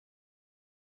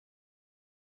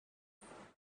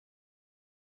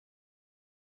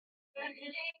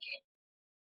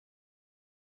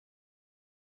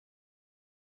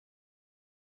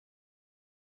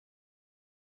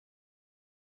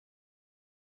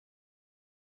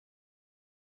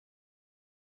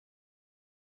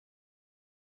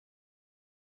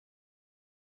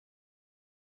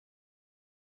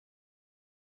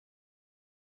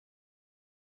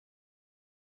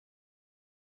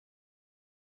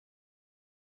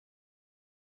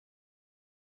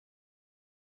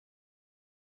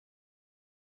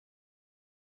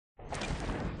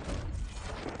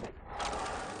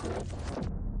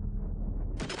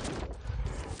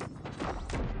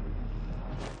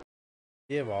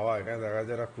এ বাবা, এখানে দেখা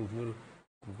যাচ্ছে একটা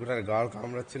কুকুরের গাল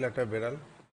কামড়াচ্ছিল একটা বেড়াল।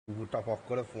 কুকুরটা পক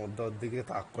করে মধ্যর দিকে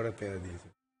তাক করে পেরে দিয়েছে।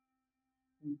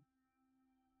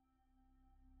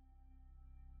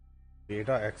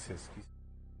 এটা অ্যাক্সেস কি?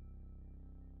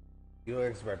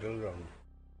 X battle ground.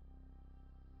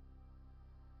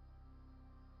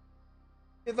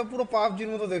 এ তো পুরো পাবজির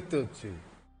মতো দেখতে হচ্ছে।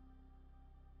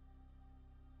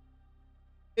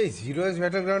 এই জিরো এক্স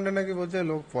ব্যাটেল গ্রাউন্ডে নাকি বলছে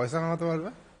লোক পয়সা কামাতে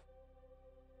পারবে।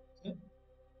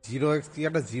 জিরো এক্স কি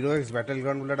একটা জিরো এক্স ব্যাটেল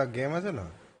গ্রাউন্ড বলে একটা গেম আছে না?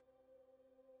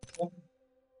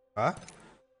 হ্যাঁ,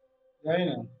 জানি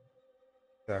না।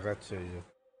 দেখাচ্ছে এই যে,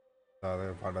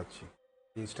 তাদের পাঠাচ্ছি,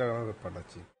 ইনস্টাগ্রামে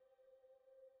পাঠাচ্ছি,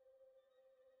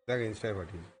 দেখ ইনস্টায়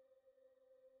পাঠিয়েছি।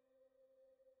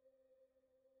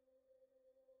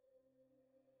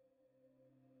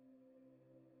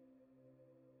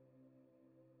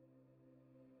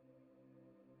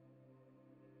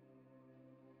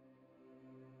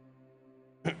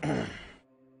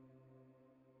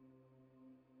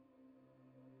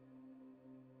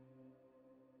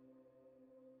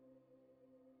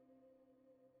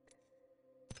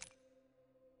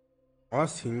 আমার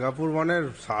সিঙ্গাপুর মানের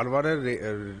সার্ভারের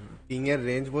পিং এর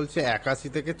রেঞ্জ বলছে 81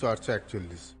 থেকে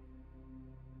 441।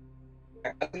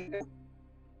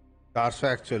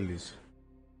 441।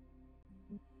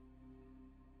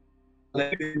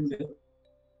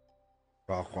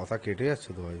 কথা কেটে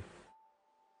যাচ্ছে তো ভাই।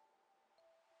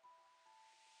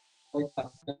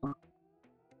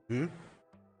 হুম।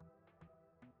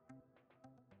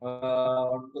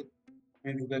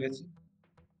 আমি ঢুকে গেছি।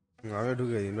 আমি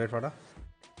ঢুকে ইনভাইট পাঠা।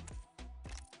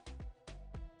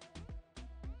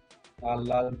 লাল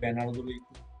লাল ব্যানার গুলো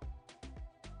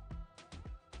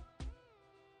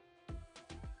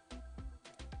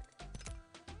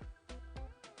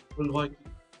ফুল হয় কি?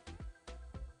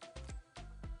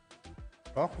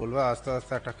 সব খুলবে আস্তে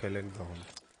আস্তে, একটা খেলেন তখন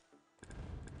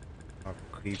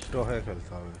ক্রিপ্টো হয়ে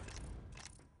খেলতে হবে।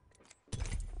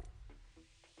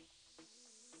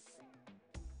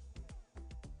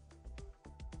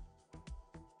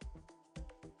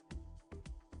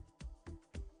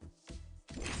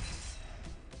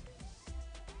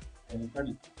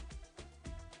 গাড়ি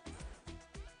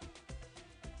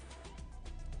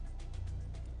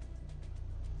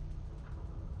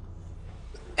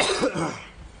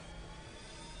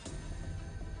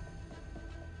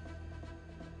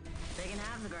They can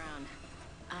have the ground.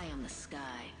 I am the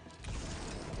sky.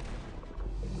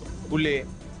 খুলে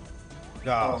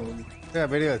যা,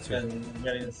 বেরিয়ে যাচ্ছে।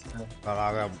 গাড়ি আছে। তার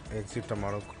আগে এক্সিটটা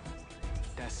মারুক।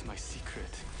 That's my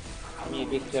secret. আমি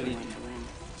এদিক চালিয়ে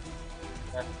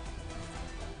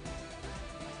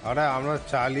আরে আমরা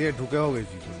চালিয়ে ঢুকেও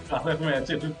গেছি তো।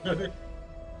 ম্যাচে ঢুকে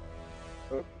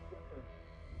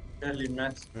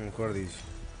ম্যাচ করে দিয়েছি।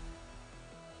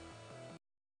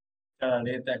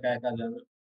 চালালে একা একা যাবে।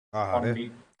 আরে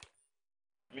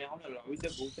আমি এখন লবিতে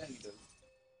পৌঁছাইনি তো।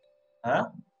 হ্যাঁ,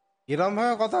 এরম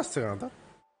ভাবে কথা আসছে কেন তার?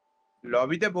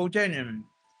 লবিতে পৌঁছাইনি আমি।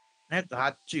 হ্যাঁ,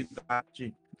 খাচ্ছি।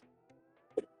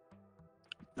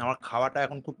 আমার খাওয়াটা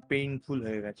এখন খুব পেইনফুল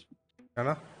হয়ে গেছে। কেন?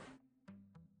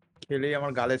 খেলেই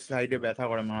আমার গালের সাইডে ব্যথা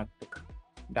করে মারাত্মক।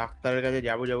 ডাক্তারের কাছে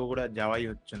যাবো করে আর যাওয়াই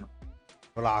হচ্ছে না।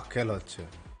 বলে আক্কেল হচ্ছে।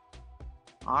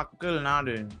 আক্কেল না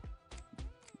রে,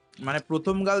 মানে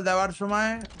প্রথম গাল দেওয়ার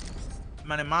সময়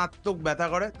মানে মারাত্মক ব্যথা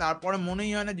করে, তারপরে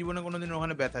মনেই হয় না জীবনে কোনোদিন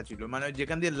ওখানে ব্যথা ছিল। মানে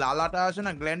যেখান দিয়ে লালাটা আসে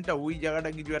না, গ্ল্যান্ডটা, ওই জায়গাটা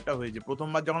কিছু একটা হয়েছে।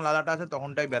 প্রথমবার যখন লালাটা আসে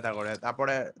তখনটাই ব্যথা করে,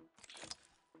 তারপরে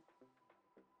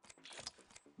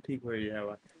ঠিক হয়ে যায়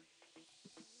আবার।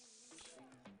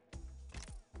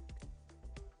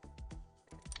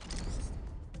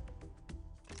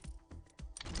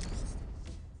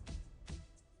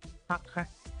 থাক খায়।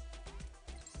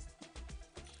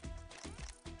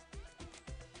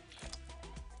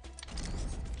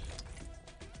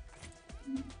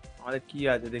 আমাদের কি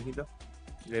আছে দেখি তো।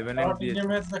 রেভেনেন্ট দিয়েছে।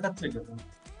 ম্যাচ দেখাচ্ছে কেন?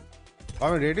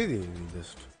 আমি রেডি দিই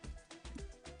জাস্ট।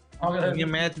 আমাকে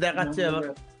ম্যাচ দেখাচ্ছে আবার।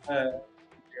 হ্যাঁ,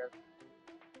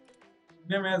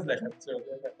 ম্যাচ দেখাচ্ছে।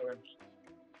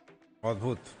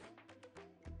 অদ্ভুত।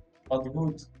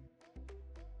 অদ্ভুত।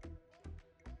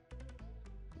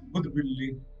 ভূত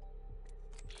বিল্ডিং।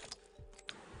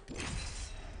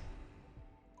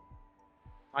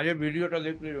 আগে ভিডিওটা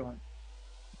দেখলি রোহন?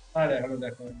 আরে এখনো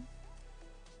দেখো।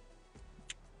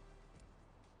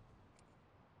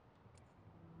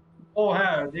 ও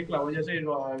হ্যাঁ দেখলাম, ওই যে সেই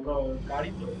গাড়ি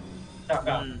তো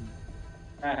টাকা। হুম।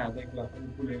 হ্যাঁ হ্যাঁ দেখলাম, আমি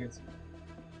ভুলে গেছি।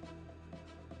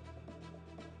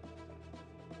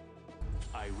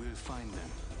 I will find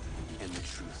them and the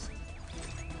truth.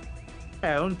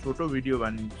 এখন ছোট ভিডিও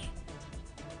বানিয়েছি।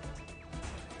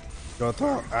 যত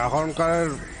এখনকার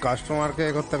কাস্টমারকে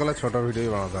এ করতে গেলে ছোট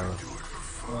ভিডিও বানাতে হবে,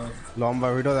 লম্বা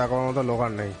ভিডিও দেখার মতো লোক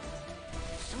আর নেই।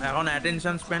 এখন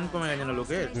অ্যাটেনশন স্প্যান কমে গেছে না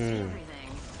লোকের। হুম।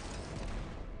 Everything.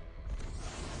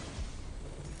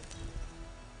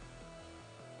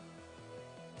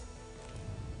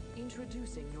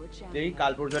 Introducing your এই champion.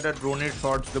 কাল পরশু একটা ড্রোনের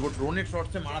শর্টস দেবো, ড্রোনের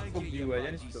শর্টসে মারাত্মক ভিউ হয়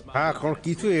জানিস তো। হ্যাঁ, এখন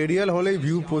কিছু এরিয়াল হলেই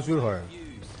ভিউ প্রচুর হয়।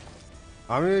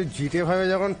 আমি জিটে ভাবে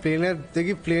যখন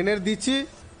প্লেনের দিচ্ছি,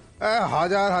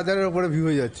 হাজারের উপরে ভিউ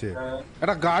হয়ে যাচ্ছে।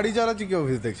 একটা গাড়ি চালাচ্ছি, কেউ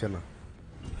ভিউ দেখছে না।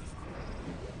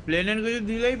 প্লেনের কিছু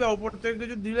দিলেই বা উপর থেকে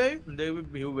কিছু দিলেই দেখবি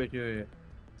ভিউ বেশি হয়ে যায়।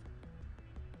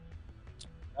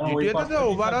 জিটিএতে তো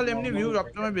ওভারঅল এমনি ভিউ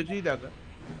সবসময় বেশিই থাকে।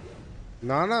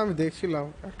 না না, আমি দেখছিলাম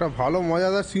একটা ভালো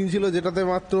মজাদার সিন ছিল যেটাতে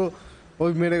মাত্র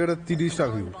ওই মেরে গেলে 30টা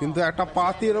ভিউ, কিন্তু একটা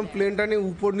পাতি এরকম প্লেনটা নিয়ে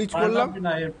উপর নিচ করলাম,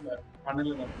 না এর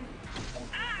ফানেলে না।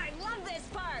 I love this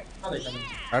part. আরে এখানে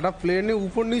একটা প্লেনে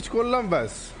উপর নিচ করলাম,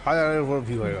 ব্যাস হাজারের উপর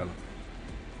ভিউ হয়ে গেল।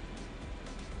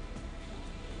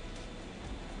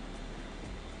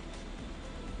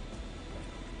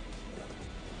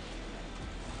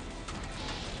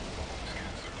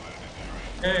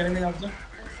 এনিমি আসছে।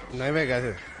 নেমে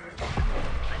গেছে।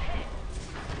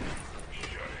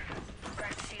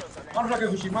 মারটাকে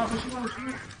খুশি, মার খুশি, মার খুশি।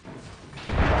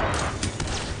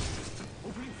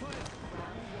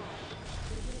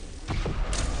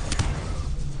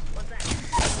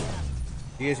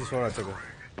 দিয়েছি সোনা চোখে।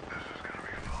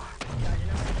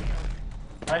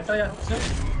 আরেকটাই আসছে।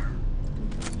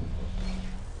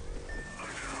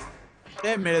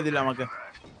 এ মেরে দিল আমাকে।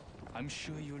 I'm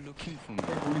sure you're looking for me.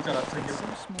 গুলি চালাচ্ছে কেউ।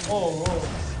 Some small ও ও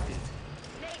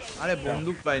আরে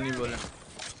বন্দুক পাইনি বলে।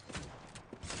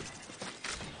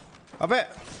 আবে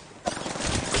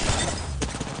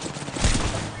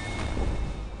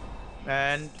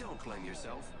And Don't blame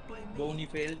yourself. Blame me. Boney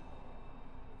failed.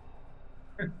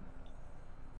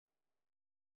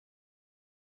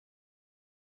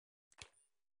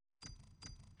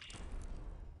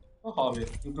 হবে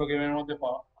দুটো গেমের মধ্যে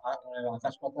মানে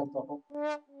আকাশ পাতাল তখন।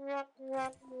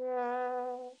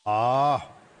 আহ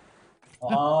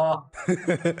আহ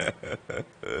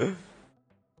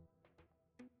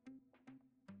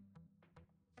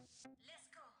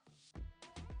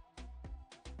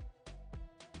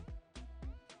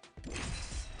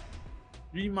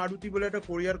শ্রী মারুতি বলে একটা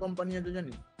কোরিয়ার কোম্পানি আছে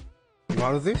জানিস?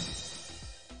 মারুতি,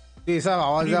 তুই এসব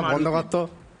আওয়াজ দেওয়া বন্ধ মারুতি। করতো।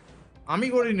 আমি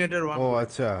করি নেটের ওয়ান। ও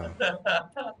আচ্ছা,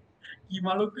 কি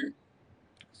মালুকে?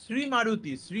 শ্রী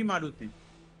মারুতি, শ্রী মারুতি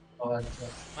ও আচ্ছা।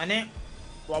 মানে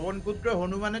পবনপুত্র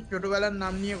হনুমানের ছোটবেলার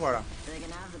নাম নিয়ে করা। They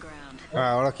can have the ground.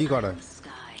 হ্যাঁ ওরা কি করে? The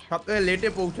sky. সব থেকে লেটে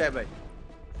পৌঁছায় ভাই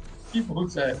কি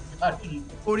পৌঁছায়?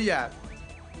 কোরিয়ার,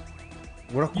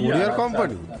 ওরা কোরিয়ার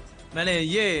কোম্পানি, মানে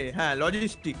হ্যাঁ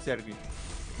লজিস্টিক্স আর কি।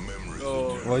 তো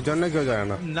ওই জন্য কেউ যায়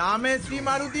না। নামে শ্রী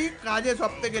মারুতি, কাজে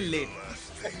সব থেকে লেট।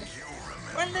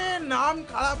 মানে নাম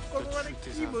খারাপ করবো মানে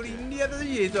কি বলি, ইন্ডিয়াতে তো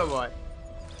এইসব হয়।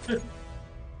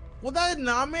 কোথায়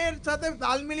নামের সাথে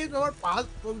তাল মিলিয়ে সবার পাস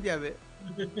পৌঁছে যাবে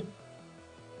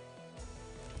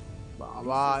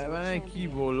বাবা, মানে কি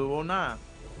বলবো না।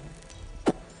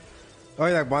 ওই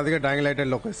দেখ বাঁ দিকে ডাইং লাইটের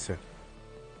লোক এসছে।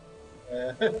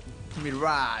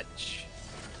 মিরাজ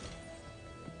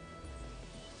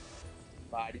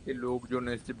বাড়িতে লোকজন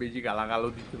এসছে, বেশি গালাগালও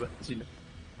দিতে পারছি না।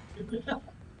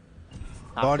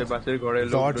 আশেপাশের ঘরে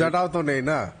দরজাটাও তো নেই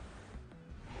না।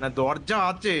 না দরজা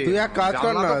আছে, তুই এক কাজ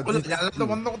কর না, জানলা তো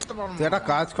বন্ধ করতে পারবো তুই একটা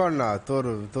কাজ কর না, তোর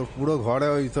তোর পুরো ঘরে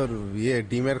ওই তোর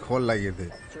ডিমের খোল লাগিয়ে দে।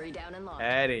 3 down and long.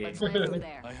 হ্যাঁ রে, Let's land over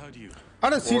there. I heard you.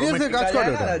 আরে সিরিয়াসলি কাজ কর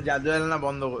এটা। জানলা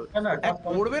বন্ধ করে না, কাজ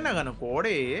করো। করবে না কেন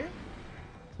করে?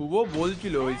 শুভ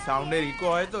বলছিল ওই সাউন্ডের ইকো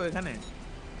হয় তো এখানে।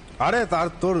 আরে তার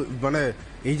তোর মানে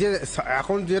এই যে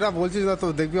এখন যেটা বলছিস না, তো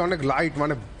দেখবি অনেক লাইট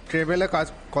মানে ট্রেভেলে কাজ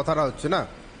কথাটা হচ্ছে না,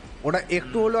 ওটা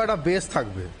একটু হলেও একটা বেস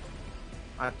থাকবে।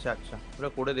 আচ্ছা আচ্ছা, ওটা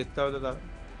করে দেখতে হবে তো তাহলে।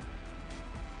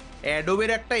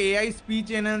 অ্যাডোবের একটা এআই স্পিচ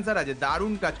এনহ্যান্সার আছে,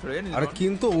 দারুণ কাজ করে জানিস? আরে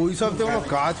কিন্তু ওই সব তো কোনো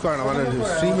কাজ করে না মানে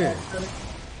স্ট্রিমে।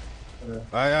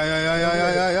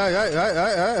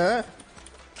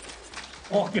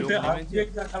 পকেটে হাত দিয়ে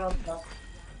যা খারাপ না।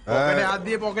 পকেটে হাত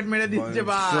দিয়ে পকেট মেরে দিচ্ছে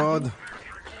বা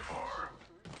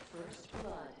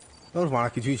তোর মারা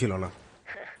কিছুই ছিল না।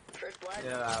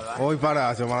 বাবা ওই পারে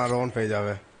আছে মানে রোহন পেয়ে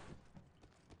যাবে।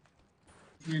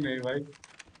 কি নেই ভাই।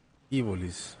 কি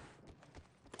বলিস?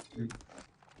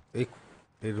 এই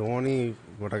এই রোহনই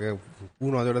ওটাকে কু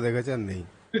নজরে দেখেছে আর নেই।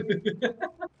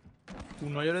 তু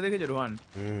নজরে দেখেছো রোহান?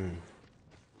 হুম।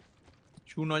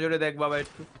 ছু নজরে দেখ বাবা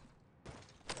একটু।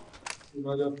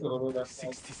 নজর তো হলো দেখা।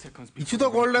 60 seconds কিছু before তো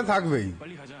the গোল্ডেন ring থাকবেই। closes.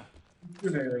 Bali Haja. কিছু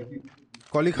নেই ভাই।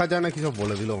 কলি খাজা না কিছু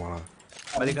বলে দিল মারা।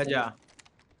 বালিকা যা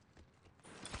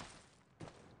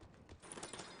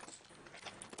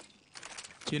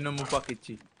চিহ্ন মুপা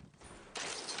কিচ্ছি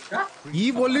কি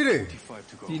বললি রে? 45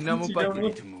 to go. চিহ্ন মুপা You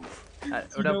need to move.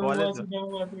 ওটা বলে তো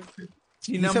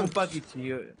চিহ্ন কিসব- মুপা কিচ্ছি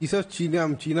কিসব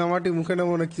চীনামাটি মুখে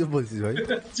নেবো না কিছু বলছিস ভাই?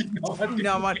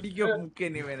 চিনামাটিকে মুখে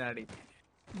নেবে না রে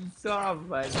সব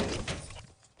ভাই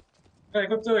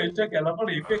এখন তো এটা খেলার পর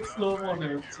এফেক্ট স্লো মনে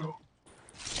হচ্ছে।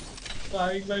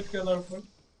 টাইম লাইট খেলার পর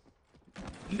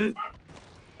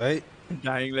এই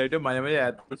ডাইং লাইটে মাঝে মাঝে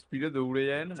এত স্পিডে দৌড়ে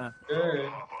যায় না।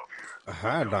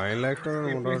 হ্যাঁ ডাইন লাইটটা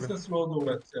মোটামুটি। এফেক্ট স্লো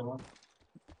দৌড়াচ্ছে আমার।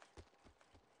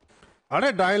 আরে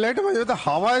ডাইন লাইটে মাঝে মাঝে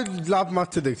হাওয়ায় লাফ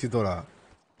মারছে দেখছি তোরা।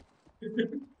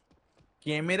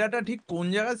 ক্যামেরাটা ঠিক কোন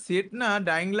জায়গায় সেট না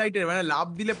ডাইং লাইটের মানে লাভ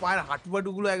দিলে পায়ের হাঁটু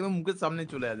গুলো একদম মুখের সামনে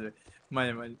চলে আসবে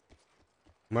মাঝে মাঝে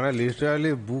মানে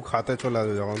লিটারালি বুক হাতে চলে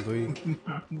আসবে যখন তুই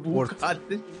বুক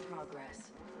হাতে Progress.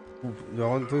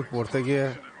 যখন তুই পড়তে গিয়ে।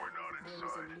 There is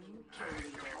a new kill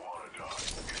leader.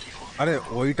 আরে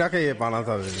ওইটাকে বানাতে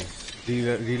হবে,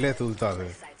 রিলে তুলতে হবে।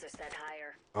 Sights are set higher.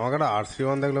 আমাকে একটা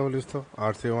R31 দেখলে বলিস তো,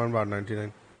 R31 বা R99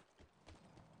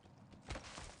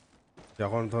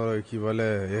 যখন তোর ওই কি বলে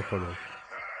করো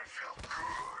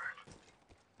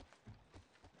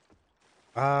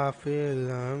I feel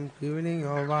I'm feeling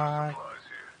alright.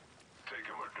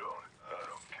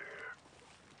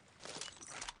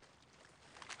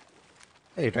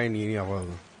 এটাই নিয়ে নি আপাতত।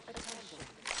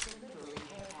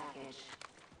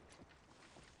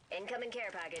 Incoming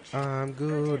care package. I'm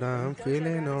good, I'm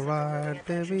feeling alright.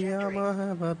 Baby, I'ma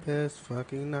have a best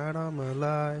fucking night of my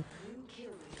life.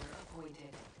 Kill leader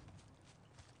appointed.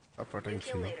 Supporting Kill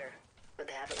ছিল। leader. But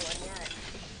they haven't won yet.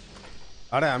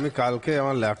 আরে আমি কালকে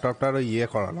আমার ল্যাপটপটার ওই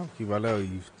করালাম কি বলে ওই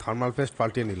থার্মাল পেস্ট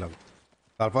পাল্টিয়ে নিলাম,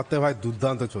 তারপর তো ভাই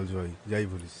দুর্দান্ত চলছে ভাই যাই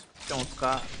বলিস।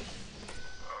 চমৎকার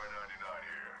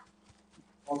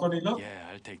কত নিল? Yeah,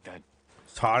 I'll take that.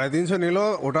 350 নিল,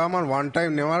 ওটা আমার ওয়ান টাইম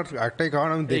নেওয়ার একটাই কারণ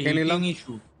আমি দেখে নিলাম।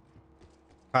 ইস্যু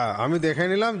হ্যাঁ আমি দেখে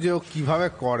নিলাম যে ও কিভাবে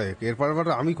করে, এরপর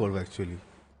আমি করবো অ্যাকচুয়ালি।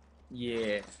 ইয়ে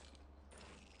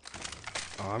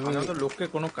আমি আমরা তো লোককে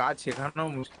কোনো কাজ শেখানো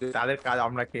মুশকিল, তাদের কাজ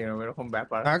আমরা খেয়ে নেবো এরকম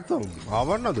ব্যাপার। একদম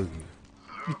আবার না দেখি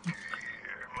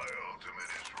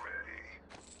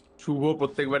শুভ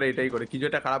প্রত্যেকবার এটাই করে, কিছু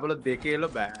একটা খারাপ হলো দেখে এলো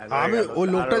ব্যাস হয়ে আমি গেল। ওই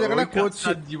লোকটা আর যেখানে ওই করছে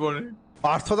কাজটার জীবনে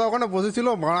পার্থদা ওখানে বসেছিল,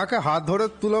 মারাকে হাত ধরে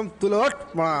তুলে ওঠ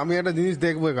মা আমি একটা জিনিস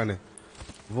দেখবো এখানে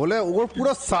বলে ওর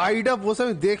পুরো সাইডে বসে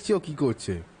আমি দেখছি ও কি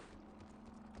করছে।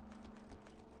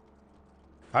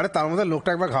 আরে তার মধ্যে লোকটা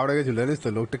একবার ঘাবড়ে গেছিল জানিস তো,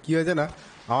 লোকটা কি হয়েছে না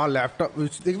আমার ল্যাপটপ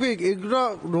দেখবি এগুলো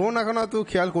রোহন এখন তুই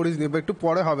খেয়াল করিস নি, একটু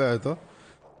পরে হবে হয়তো।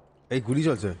 এই গুলি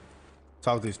চলছে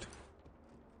সাউথ ইস্ট,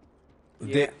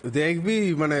 দেখবি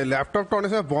মানে ল্যাপটপটা অনেক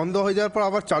সময় বন্ধ হয়ে যাওয়ার পর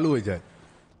আবার চালু হয়ে যায়।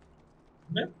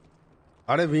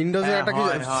 আরে উইন্ডোজে একটা কি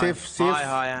সেফ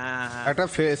একটা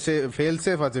ফেল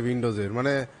সেফ আছে উইন্ডোজের,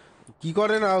 মানে কি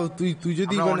করে না তুই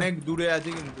যদি আমরা মানে অনেক দূরে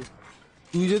আছি কিন্তু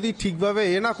তুই যদি ঠিকভাবে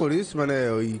না করিস মানে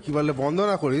ওই কি বলে বন্ধ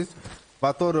না করিস বা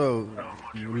তোর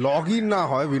লগ ইন না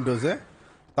হয় উইন্ডোজে,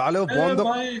 তাহলে ও বন্ধ।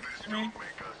 ভাই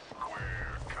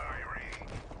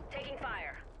Taking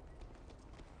fire.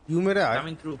 ইউ মেরে আয়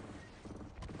কামিং থ্রু।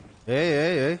 এই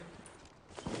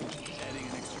Adding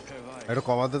an extra pair of eyes. একটু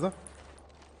কমাতে তো।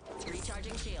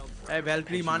 Recharging shield. এই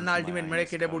ভ্যালক্রি মান না আলটিমেট মেরে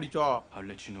কেটে পড়ি চ, I'll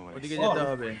let you know where ওদিকে I যেতে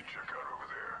হবে।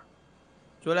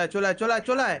 চলে চলে চলে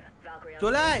চলে Valkyrie on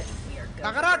চলে station. We are go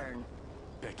Kakarot. to burn.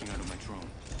 backing out of my drone.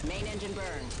 Main engine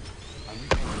burn.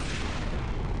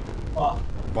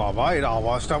 বাবা এর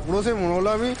আওয়াজটা পুরো সে মনে হলো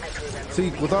আমি সেই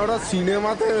কোথাও একটা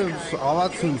সিনেমাতে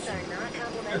আওয়াজ শুনছি। Are not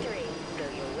complimentary,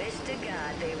 though you wish to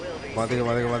God they will be. মাদিকে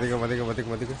মাদিকে মাদিকে মাদিকে মাদিকে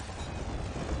মাদিকে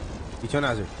পিছনে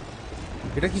আছে।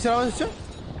 এটা কিসের আওয়াজ হচ্ছে?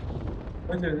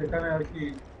 ওই যে এখানে আর কি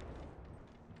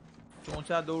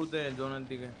চোঁচা দৌড়তে জোনের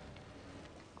দিকে।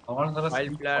 আমার দ্বারা ফাইল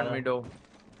প্লেয়ার মিডো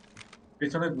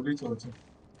পেছনে গুলি চলছে।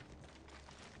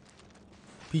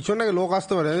 পিছনে লোক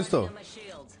আসতে পারে জানিস তো, On my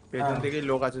shield. পেছন থেকেই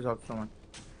লোক আছে সবসময়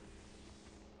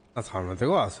না সামনে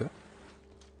থেকেও আসে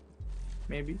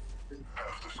মেবি।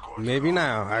 মেবি না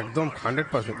একদম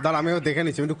 100%। দাঁড়া আমি দেখে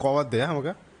নিচ্ছি, একটু কভার দে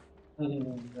আমাকে,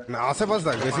 না আশেপাশ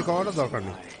দেখ বেশি কভারটা দরকার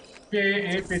নেই।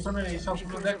 এই পেছনের এই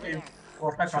সবগুলো দেখ, এই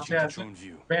কটা কাছে আছে, Drone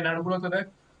view. ব্যানার গুলোতে দেখ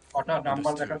কটা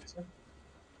নাম্বার দেখাচ্ছে।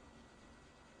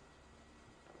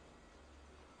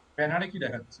 ব্যানারে কি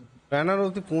দেখাচ্ছে? ব্যানার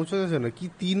অব্দি পৌঁছেছে না কি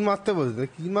 3 মারতে বলছে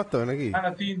কি মারতে হবে নাকি? না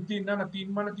না তিন না না তিন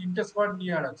মানে তিনটে স্কোয়াড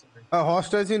নিয়ে আর আছে ভাই।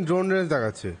 হস্টাইজ ইন ড্রোন রেঞ্জ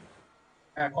দেখাচ্ছে।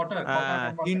 হ্যাঁ কটা কটা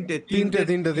নাম্বার তিনটে দেখাচ্ছে? তিনটে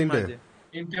তিনটে team তিনটে আছে।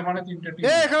 তিনটে মানে তিনটে টিম।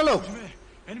 এ এখানে লোক। Come here.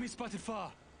 Enemy spotted far.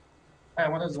 হ্যাঁ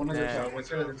আমাদের জোনে যেতে হ্যাঁ। হবে,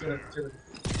 ছেড়ে দে ছেড়ে দে ছেড়ে দে।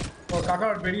 ও কাকা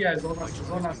বেরিয়ে আয়, জোন My আসছে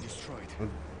জোন turret been আসছে। destroyed.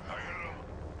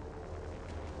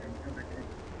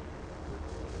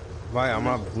 ভাই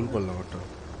আমরা ভুল করলাম একটা।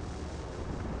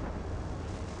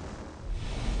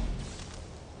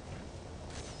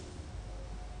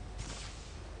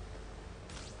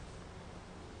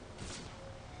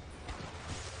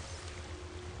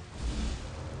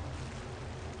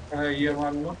 হ্যাঁ ইয়ে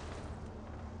মারলো,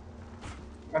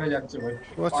 আরে যাচ্ছে ভাই।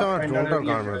 ও আচ্ছা আমার ড্রোনটার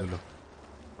গান মেরে দিল।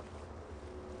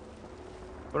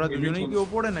 ওরা দুজনেই কি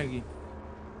ওপরে নাকি?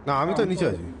 না আমি তো নিচে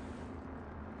আছি।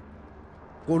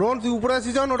 কোন তুই উপরে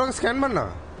আছিস যখন ওটাকে স্ক্যান মার না।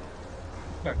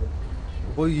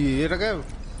 ওই এটাকে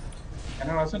কেন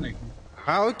আছে নাকি?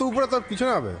 হ্যাঁ ওই তো উপরে তোর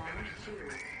পিছনে হবে।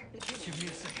 Give me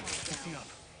a second. Fixing up.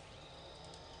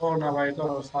 ও না ভাই তো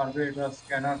সার্ভে, এটা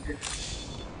স্ক্যানার।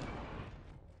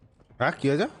 হ্যাঁ কি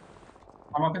আছে?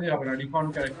 আমাকে দিয়ে হবে না, রিকন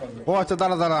ক্যারেক্টার। ও আচ্ছা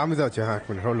দাঁড়া দাঁড়া আমি তো আছি। হ্যাঁ এক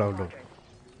মিনিট হোল্ড হোল্ড।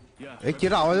 Yeah. এই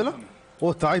কেটা আওয়াজ এলো? ও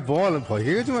তাই বল ভয়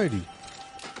খেয়ে গেছি মাইরি।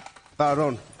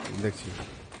 দাঁড়ান দেখছি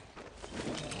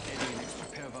Adding an extra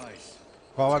pair of eyes.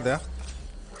 আবার দেখ।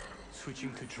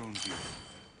 Switching to drone view.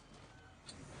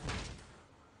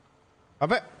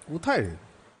 আবে কোথায় রে?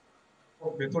 ও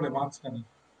ভেতরে মাঝখানে।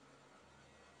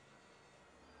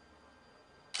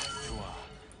 Chua.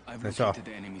 I've That's off. located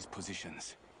the enemy's positions.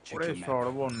 Check ওরে your map.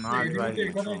 সর্বনাশ ভাই।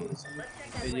 এখানে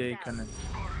এই যে এইখানে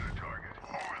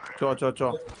চ চ চ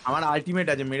আমার আলটিমেট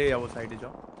আছে, মেরে যাবো সাইডে। চ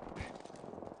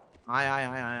আয় আয়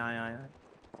আয় আয় আয় আয় আয়।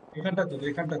 এখানটাতে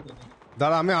এখানটাতে।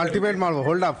 দাঁড়া আমি আলটিমেট মারবো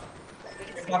হোল্ড আপ।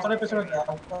 পাথরের পেছনে যা।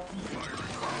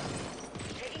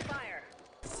 Taking fire.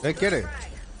 এই কে রে?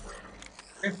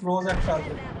 এই ফ্রোজ একটা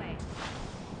আছে। That way.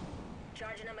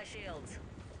 Charging on my shields.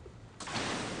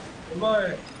 ভাই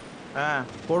হ্যাঁ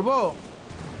করবো।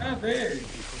 হ্যাঁ দে।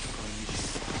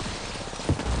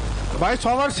 ভাই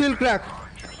সবার সিল ক্র্যাক।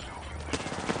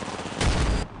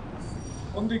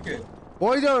 কোন দিকে?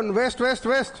 ওই জন ওয়েস্ট ওয়েস্ট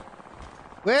ওয়েস্ট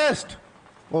ওয়েস্ট।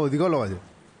 ও ওদিকেও লোক আছে।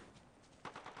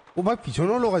 ও ভাই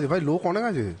পিছনেও লোক আছে ভাই, লোক অনেক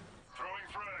আছে।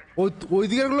 ওই ওই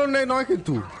দিকের গুলো নয়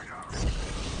কিন্তু।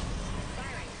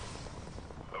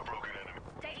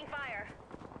 Taking fire.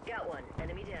 Got one.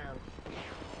 Enemy down.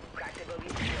 Cracked the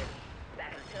bogey shield.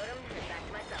 Back of the totem and back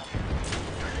to myself.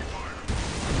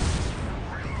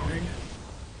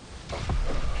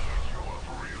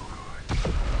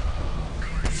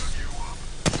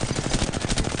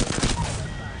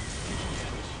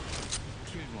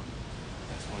 Killed one.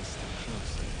 That's one step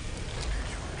closer.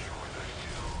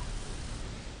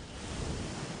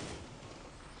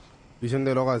 পিছন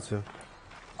দিয়ে লোক আছে।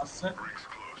 আসছে।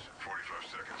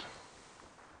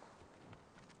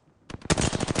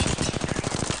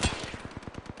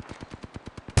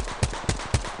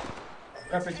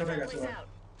 এটা পেছনে গেছে Enemies ভাই। out.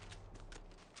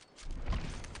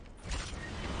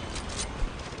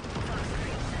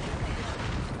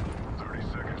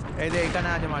 এই যে এখানে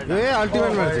আছে মালটা। এ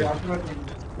আলটিমেট মেরেছে।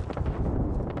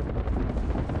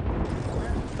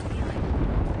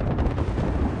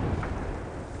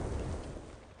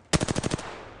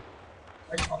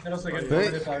 ভাই 15 সেকেন্ড এই।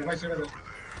 ভাই ছেড়ে দে।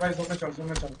 ভাই জোনে চল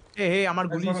জোনে চল। এ হে আমার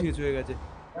গুলি শেষ হয়ে গেছে।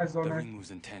 ভাই The জোনে। ring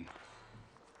moves in 10.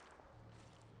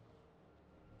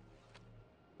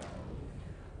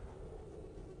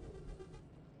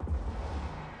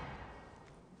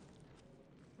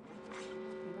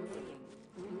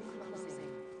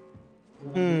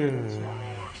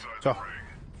 চ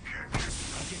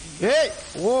এই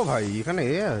ও ভাই এখানে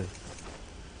এ আছে।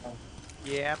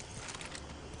 ইয়েপ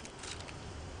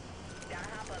Gotta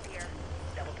hop up here.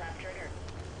 Double tap trigger.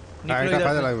 হ্যাঁ, নিকলো এটা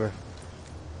কাজে যাচ্ছে। লাগবে।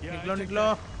 নিকলো নিকলো।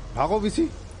 ভাগো বেশি।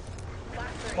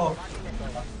 ও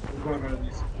উপরে মেরে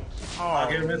দিয়েছে।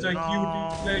 আগের ম্যাচে কিউটি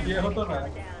প্লে গিয়ে হতো না।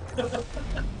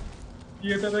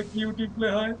 ইয়েটাতে কিউটি প্লে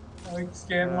হয়। ওই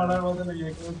স্ক্যান মারার বদলে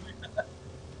ইয়ে করছি।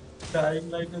 ডাইং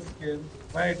লাইটে স্ক্যান।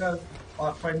 ভাই এটা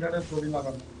পাথফাইন্ডারের দড়ি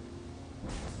লাগানো।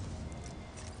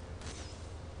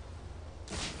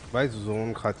 ভাই জোন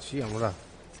খাচ্ছি আমরা।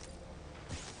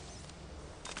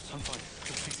 Sunfire.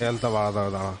 Just fix it. হেলথটা বাড়া দাও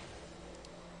দাঁড়া।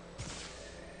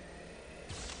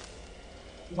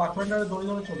 পাথফাইন্ডারের দড়ি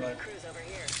ধরে চলে আসে। Cruise over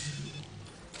here.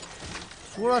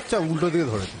 পুরো আচ্ছা উল্টো দিকে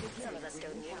ধরেছে। Some of us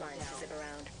don't need lines to zip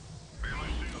around.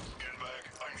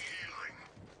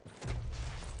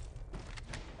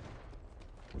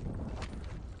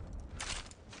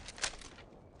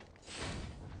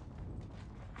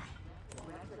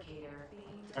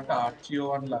 একটা আর্চিও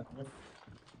ওয়ান লাগবে।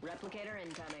 Replicator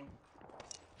incoming.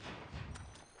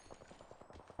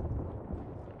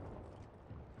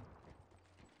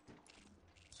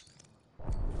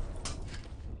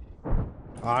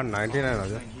 আর 99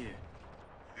 আছে। Line here.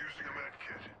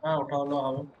 হ্যাঁ ওটা হলো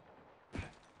হবে।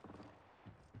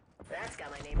 That's got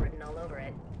my name written all over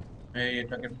it. এই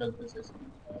এটাকে ফেলতে চেয়েছি।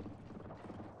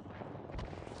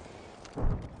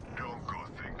 Don't go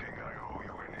thinking I owe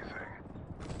you anything.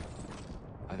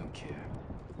 I don't care.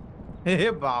 হে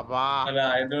বাবা, আরে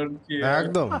আই ডোন্ট কেয়ার।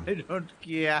 একদম I don't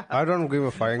care. I don't give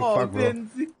a ফাইং ফাক ব্রো।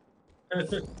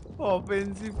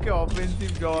 অফেন্সিভ কে অফেন্সিভ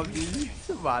জবাব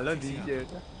দিয়েছে, ভালো দিয়েছে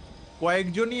এটা।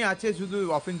 কয়েকজনই আছে শুধু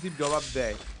অফেন্সিভ জবাব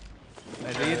দেয়,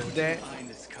 রেড দেয়। Eye in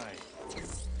the sky.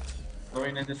 ওই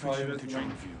নেতে সবাই Push বেশ to তোমায়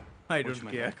join view. I Watch don't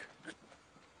my care.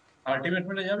 back. Ultimate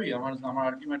মেলে যাবি? আমার আমার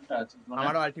আলটিমেটটা আছে। মানে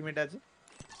আমারও আলটিমেট আছে।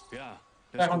 Yeah.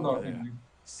 Let's এখন go ধর over there.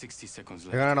 60 seconds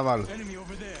left. এখানে একটা বাল। Enemy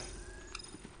over there.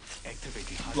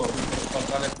 Activating go, high.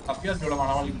 তাহলে কাপিয়াস জোড়া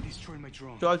মারামারি। Destroy my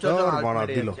drone. চল চল চল, তোর বাড়া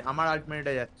আলটিমেটে দিল। যাচ্ছে, আমার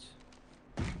আলটিমেটে যাচ্ছে।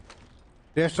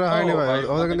 টেস্ট হয়নি ভাই,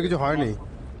 ওদের কিন্তু কিছু হয়নি।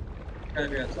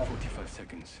 ঠিক আছে। 45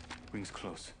 seconds. Rings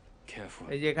close. Careful.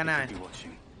 এই যে এখানে They আয়। could be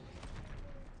watching.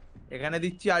 এখানে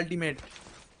দিচ্ছি আলটিমেট।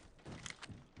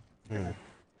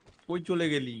 কই চলে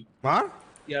গেলি? মার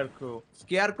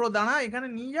স্কেয়ারক্রো দাঁড়া, এখানে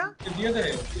নিয়ে যা। দিয়ে দে,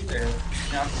 দিয়ে দে।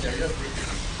 আমি আসছি, আমি আসছি।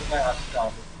 কোথায় আসতে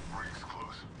হবে?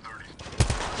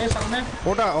 এই সামনে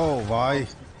ওটা, ও ভাই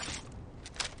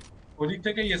ওদিক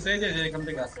থেকে এসে যে এখান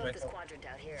থেকে Let's আসতে scope পারে। this quadrant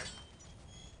out here.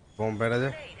 Bomb পেড়েছে।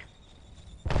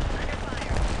 Under fire.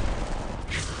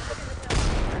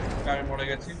 আমি মরে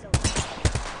গেছি।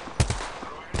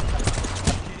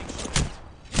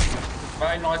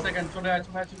 ভাই 9 সেকেন্ড চলে আয়,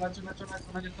 চলে আয়, চলে আয়, চলে আয়, চলে আয়,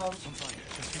 চলে যেতে হবে। On fire.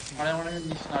 Just 15 আরে মনে হয়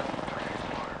নিস না।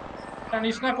 না,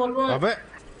 নিস না করবো। তবে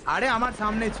আরে আমার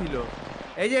সামনে ছিল।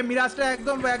 এই যে মিরাজটা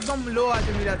একদম একদম লো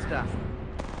আছে মিরাজটা।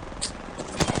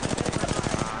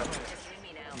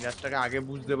 মিরাজটাকে আগে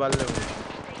বুঝতে পারলে হতো।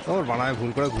 তোর বানায়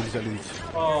ভুল করে গুলি চালিয়ে দিচ্ছে।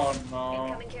 ও no.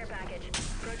 Incoming care package.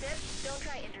 Pro tip, don't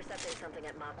try intercepting something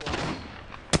at Mach 1.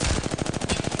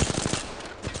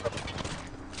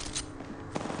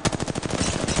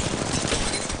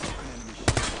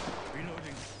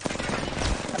 Reloading.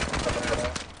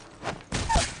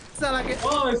 সালাকে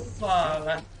ও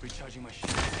সালা Recharging my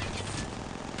shield.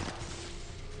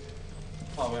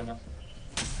 হবে না।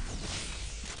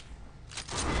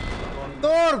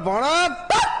 তোর বাড়া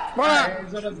বাড়া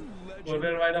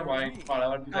ওদের বাইরে ভাই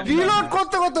পাড়াবার রিলোড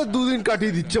করতে করতে দুদিন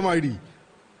কাটিয়ে দিচ্ছে মাইরি।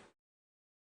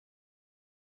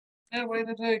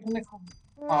 এখানে খুব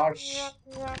harsh।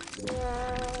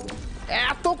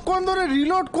 এতক্ষণ ধরে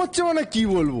রিলোড করছে মানে কি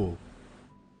বলবো।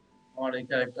 আমার এই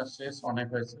ক্যারেক্টার শেষ অনেক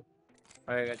হয়েছে।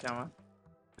 হয়ে গেছে আমার।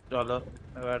 চলো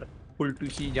এবার ফুল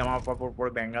টুসি জামা কাপড়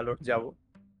পরে ব্যাঙ্গালোর যাব।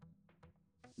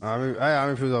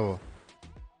 আমি ফিরে যাবো।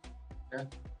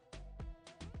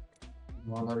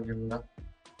 মজার গেমটা।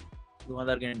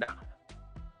 তোমাদের গেমটা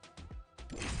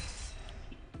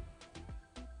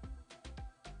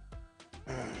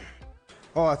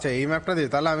ও আচ্ছা, এই ম্যাপটা দিয়ে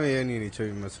তাহলে আমি নিয়ে নিচ্ছি,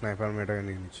 ওই স্নাইপার মেয়েটাকে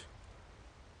নিয়ে নিচ্ছি।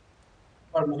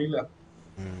 আর মহিলা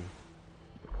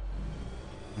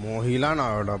মহিলা না,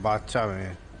 ওটা বাচ্চা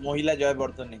মেয়ে। মহিলা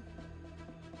জয়বর্ধনে।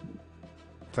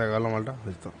 তাই গেল মালটা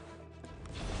বুঝতো।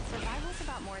 Survival's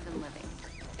about more than living.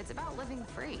 It's about living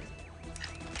free.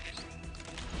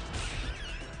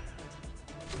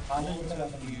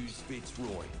 Use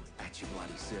Fitzroy at your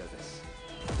bloody service.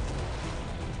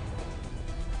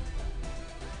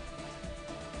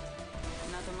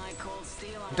 Nothing like cold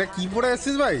steel on এটা a কি hot পরে day.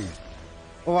 এসছিস ভাই?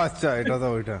 ও আচ্ছা, এটা তো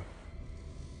ওইটা।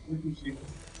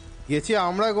 গেছি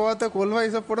আমরা গোয়াতে, কোলভা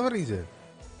এইসব পড়ে পারিছে।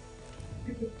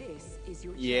 This is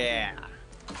your ইয়ে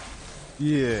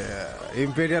ইয়ে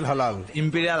ইম্পেরিয়াল হালাল।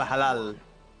 ইম্পেরিয়াল হালাল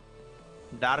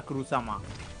ডার্ক রুসামা।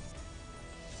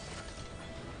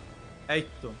 এই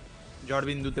তো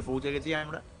জড়বিন্দুতে পৌঁছে গেছি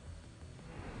আমরা।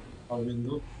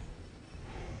 অরবিন্দু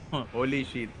হোলি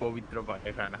শীত পবিত্র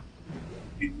পায়খানা।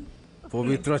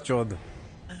 পবিত্র চোদ,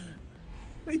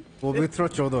 পবিত্র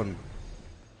চোদন,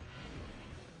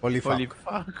 হোলি হোলি ফাক।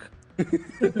 ফাক।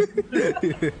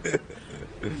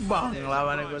 বাংলা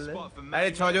মানে করলে আরে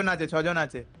 6 জন আছে, 6 জন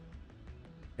আছে।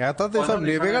 এততে সব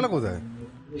নেবে গেল কোথায়?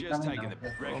 Just taking the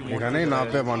break. এখানেই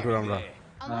নামবে মান্টুর আমরা।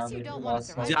 Unless you don't want to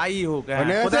survive. যাই হোক, হ্যাঁ,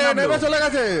 নেমেছে, কোথায় নামলো? নেমে চলে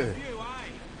গেছে।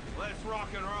 Let's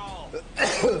rock and roll.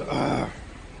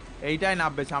 এইটাই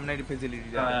নামবে সামনের ফেসিলিটি।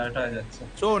 হ্যাঁ এটা যাচ্ছে।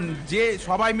 শোন, যে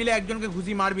সবাই মিলে একজনকে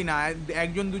খুশি মারবি না,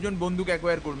 একজন দুজন বন্দুক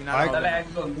অ্যাকোয়ার করবি না। ভাই, তাহলে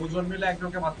একজন দুজন মিলে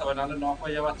একজনকে মারতে হবে, নাহলে নক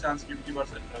হয়ে যাওয়ার চান্স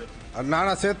 50% হয়। আর না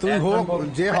না, সে তুই একজন হোক, বল-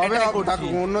 যে হবে এটাই হোক, করছি। তাকে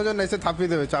অন্যজন এসে থাপিয়ে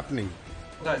দেবে, চাপ নেই।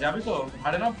 কোথায় যাবি তো?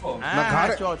 ঘাড়ে নামবো? না হ্যাঁ,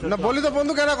 ঘাড়ে চল, চল, না, চল। বলি তো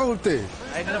বন্ধু কেন উঠতে।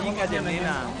 আরে ঠিক আছে, নে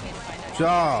না।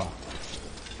 যা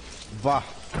বাহ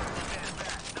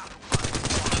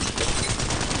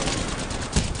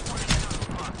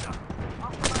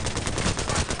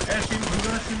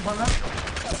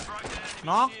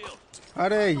না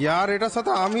আরে ইয়ার এটার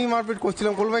সাথে আমি মারপিট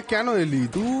করছিলাম কোল ভাই কেন এলি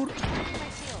দূর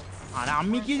আর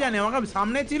আমি কি জানি আমাকে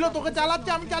সামনে ছিল তোকে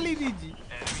চালাচ্ছে আমি চালিয়ে দিয়েছি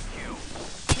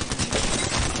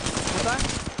কোথায়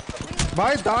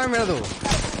ভাই দাঁড়ায় মেরে দেবো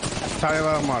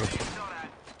 12.5 মার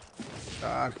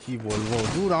আর কি বলবো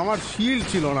দূর আমার শিল্ড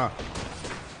ছিল না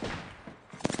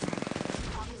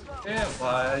এ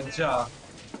ভাই যা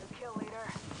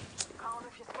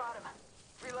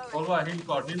বলবা হিল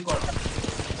কর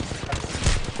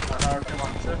আহারতে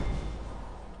মারছে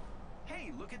Hey,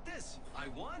 look at this. I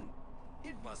won.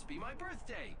 It must be my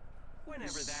birthday.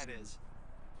 Whenever that is.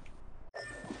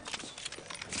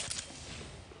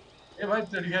 এ ভাই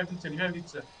রিভাইভ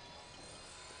দিচ্ছে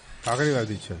কাকারি ভাই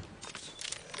দিচ্ছে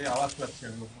এই আওয়াজ পাচ্ছি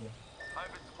আমি উপরে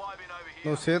তো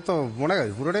সে তো মরে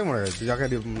গেছে পুরোটাই মরে গেছে যাকে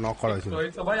নক করা হয়েছিল তো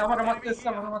এই তো ভাই আমাকে মারতে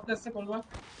এসছে বলবা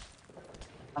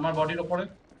আমার বডির উপরে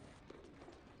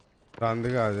ডান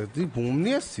দিকে আছে তুই বোম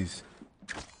নিয়ে এসছিস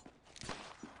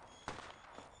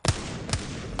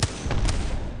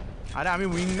আরে আমি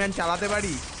উইংম্যান চালাতে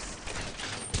পারি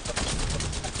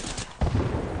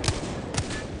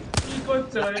কি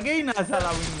করছে ভাই আগেই না শালা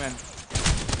উইংম্যান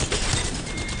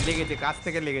লেগেছে কাছ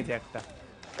থেকে লেগেছে একটা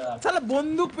শালা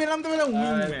বন্দুক পেলাম তো পেলাম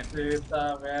উইংম্যান এটা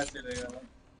ম্যাচ হেরে গেল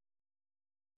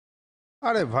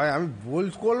আরে ভাই আমি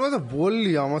করবো তো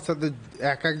বললি আমার সাথে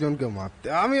একজনকে মারতে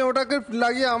আমি ওটাকে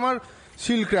লাগিয়ে আমার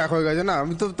শিল ক্র্যাক হয়ে গেছে না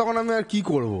আমি তো তখন আমি আর কি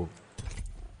করব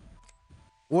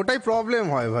ওটাই প্রবলেম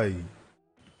হয় ভাই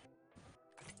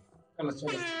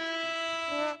চলো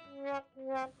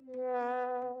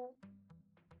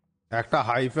একটা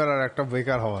হাইপার আর একটা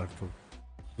বেকার হওয়ার তো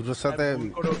দুটোর সাথে ভুল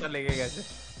করে ওটা লেগে গেছে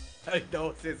এইটাও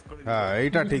শেষ করে হ্যাঁ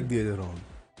এইটা ঠিক দিয়েছে রোহন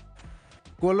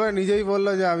করলো নিজেই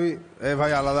বললো যে আমি এ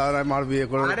ভাই আলাদা আলাদা মারবি এ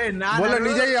করে আরে না, বলে না,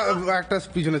 নিজেই একটা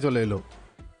পিছনে চলে এলো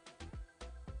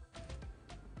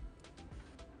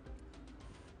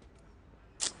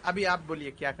अभी आप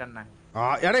बोलिए क्या करना है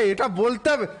আরে এটা বলতে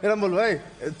হবে এরকম বলবো এই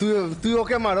তুই তুই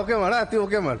ওকে মার হ্যাঁ তুই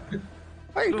ওকে মার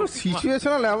ভাই একটু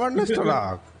সিচুয়েশনাল অ্যাওয়ারনেসটা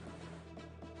রাখ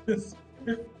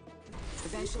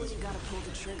Eventually, you gotta pull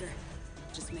the trigger.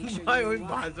 Just make sure ভাই you ওই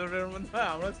unlock. বাজরের মধ্যে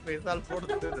আমরা স্পেশাল ফোর্স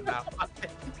দিতে না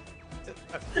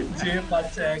যে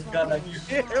বাচ্চা এক গা লাগিয়ে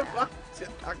বাচ্চা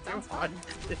তাকে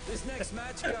মারছে This next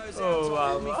match goes Oh, out to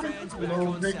all wow. enemy fans back লোক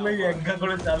on দেখলেই South এক গা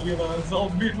করে চালিয়ে দেওয়া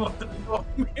জম্বির মতো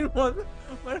জম্বির মতো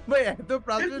মানে ভাই এত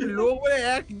প্রাচীন লোক বলে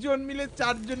একজন মিলে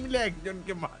চারজন মিলে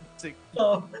একজনকে মারছে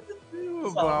ও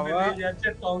সামনে বাবা দিয়ে যাচ্ছে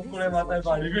টং করে মাথায়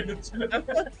বাড়ি বেরোচ্ছে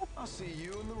I'll see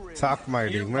you in the ring. সাক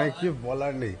মাইডিং মানে কি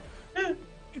বলার নেই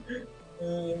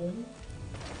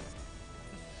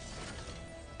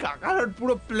কাকার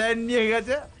পুরো প্ল্যান নিয়ে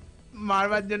গেছে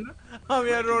মারবার জন্য আমি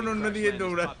আর রোন অন্যদিকে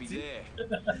দৌড়াচ্ছি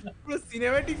পুরো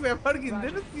সিনেম্যাটিক ব্যাপার কিন্তু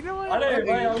এটা সিনেমা আরে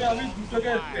ভাই আমি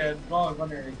দুটোকে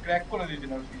মানে ক্র্যাক করে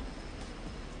দিয়েছিলাম আর কি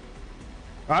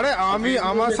আরে আমি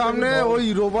আমার সামনে ওই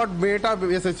রোবট মেয়েটা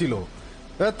এসেছিল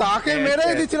এবার তাকে মেরে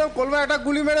দিচ্ছিলাম কলমা একটা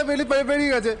গুলি মেরে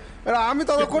বেরিয়ে গেছে এবার আমি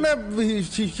ততক্ষণে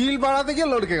শিল বাড়াতে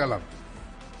গিয়ে লড়কে গেলাম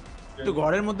তো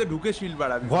ঘরের মধ্যে ঢুকে শিল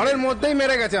বাড়াবি ঘরের মধ্যেই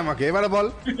মেরে গেছে আমাকে এবারে বল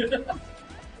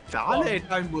তাহলে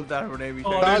এটা আমি বলতে পারবো না এই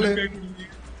বিষয়ে তাহলে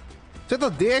সে তো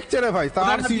দেখছে রে ভাই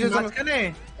তার সিচুয়েশন মাঝখানে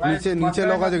নিচে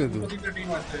লোক আছে কিন্তু টিম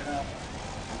আছে হ্যাঁ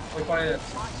ওই পারে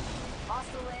যাচ্ছে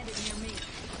Hostile landed near me.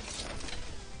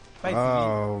 ভাই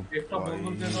একটা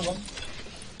বন্দুক দিয়ে দেবো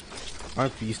আমি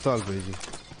পিস্তল পেয়েছি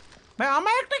ভাই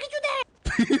আমার একটা কিছু দে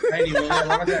এই নি ভাই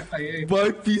আমার কাছে একটা ভাই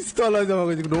পিস্তল আছে আমার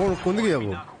কাছে কোন দিকে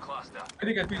যাবো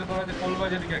এদিকে তুই তো তোরা যে কলবা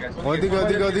যেদিকে গেছে ওইদিকে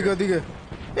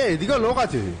এদিকে লোক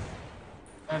আছে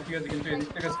হ্যাঁ ঠিক আছে কিন্তু এদিক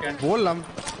থেকে স্ক্যান বললাম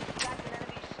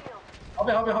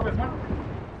হবে মার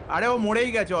আরে ও মরেই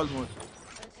গেছে অলমোস্ট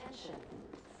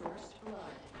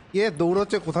কে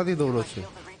দৌড়চ্ছে কোথা দিয়ে দৌড়চ্ছে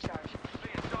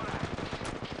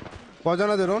কজন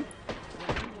আছে রোন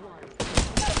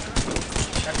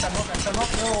একটা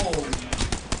knock O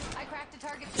I cracked a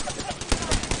target.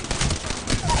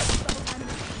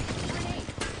 Grenade.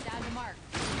 Down to mark.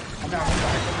 আমি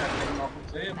একটা নক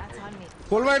হচ্ছে That's on me.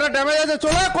 কলবা এটা ড্যামেজ আছে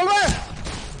চলে কলবা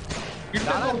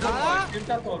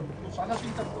চিন্তা তোর সাদা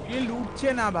চিন্তা তোর এ লুটছে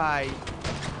না ভাই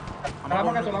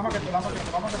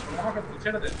আমাকে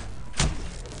ছেড়ে দে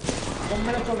কম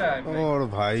মেরে চলে আয় ভাই। ওর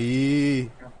ভাই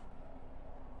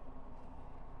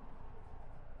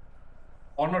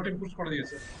অন্য টিম পুশ করে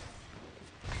দিয়েছে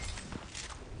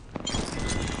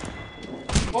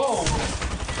ও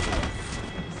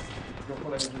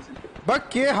বা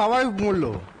কে হাওয়ায়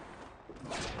মরলো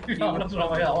আমরা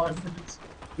সবাই আওয়াজ দিচ্ছি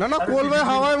না না, আরে কোল ভাই সিঁড়ি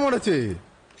হাওয়ায় মরেছে।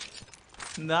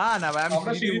 না না ভাই, আমি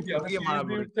আমরা সিঁড়ি সিঁড়ি দিয়ে মারা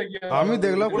পড়েছি। উঠতে গিয়ে আমি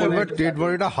দেখলাম পড়ে কোল ভাই গেছে ডেড সাথে।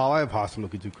 বডিটা হাওয়ায় ভাসলো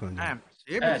কিছুক্ষণ জন্য। হ্যাঁ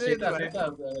সে হ্যাঁ বেঁচে যেতে সেটা পারে।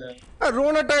 সেটা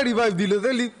রোনাটাই রিভাইভ দিল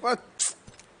দেখলি।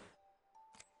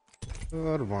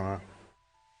 ওর মা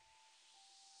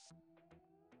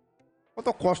কত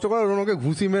কষ্ট করে রোনাকে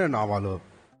ঘুষি মেরে নামালো।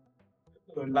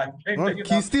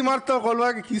 খিস্তি মারতো কোল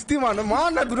ভাইকে, খিস্তি মার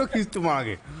না দুটো খিস্তি মার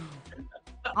আগে।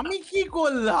 আমি কি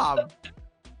করলাম?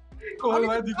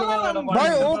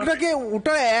 ভাই ওটাকে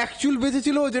ওটা অ্যাকচুয়াল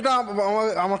বেঁচেছিল যেটা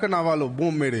আমাকে নামালো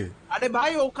বোম মেরে। আরে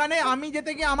ভাই ওখানে আমি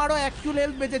যেতে গিয়ে আমারও অ্যাকচুয়াল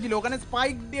হেলথ বেঁচে ছিল, ওখানে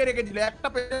স্পাইক দিয়ে রেখেছিল, একটা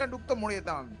পেছনে ঢুকতো মরে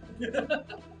যেতাম আমি।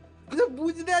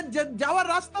 বুঝতে যাওয়ার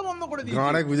রাস্তা বন্ধ করে দিয়েছে,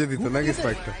 গাঁড়ে গুঁজে দিত নাকি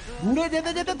স্পাইকটা। ঘুরে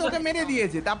যেতে যেতে তোকে মেরে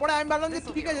দিয়েছে। তারপরে আমি ভাবলাম যে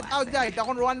ঠিক আছে তাও যাই,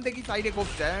 তখন রোয়ান দেখি সাইডে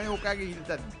করছে, আমি ওকে আগে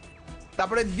হিলটা দিই।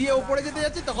 তারপরে দিয়ে উপরে যেতে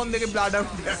যাচ্ছি তখন দেখে ব্লাড আউট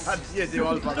দিয়েছে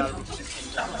বল পাতার।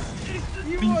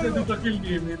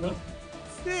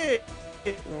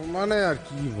 মানে আর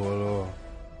কি বলো,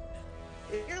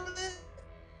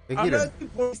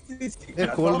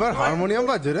 কোলবার হারমোনিয়াম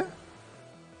বাজছে রে।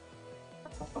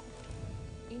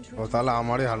 ও তাহলে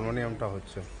আমারই হারমোনিয়ামটা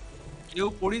হচ্ছে। কেউ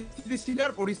পরিস্থিতি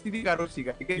শিকার, পরিস্থিতি কারো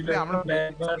শিকার। আমরা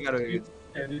শিকার হয়ে গেছি,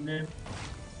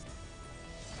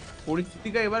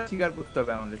 পরিস্থিতিকে এবার স্বীকার করতে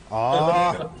হবে আমাদের।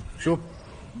 চুপ।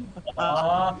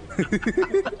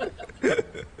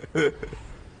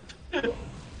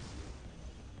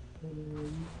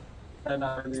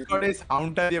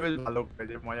 সাউন্ডটা দিয়ে বেশ ভালো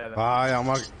করেছে, মজা লাগে। ভাই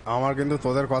আমার কিন্তু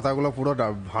তোদের কথাগুলো পুরো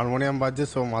হারমোনিয়াম বাজছে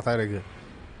সব মাথায় রেখে।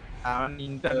 আমার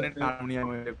ইন্টারনেট হারমোনিয়াম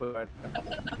হয়ে গেছে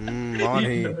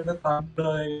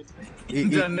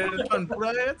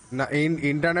না,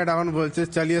 ইন্টারনেট এখন বলছে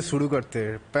চালিয়ে শুরু করতে।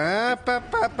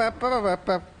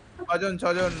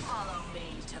 ছজন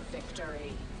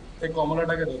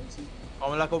কমলাটাকে ধরছি।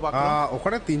 কমলাকেও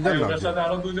ওখানে তিনজন নামছে।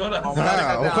 আরো দুজন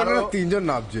হ্যাঁ ওখানে তিনজন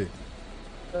নামছে।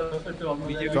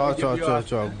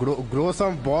 চ গ্রো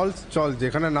সাম বলস, চল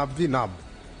যেখানে নামবি নাম।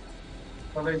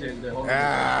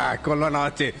 কল্লা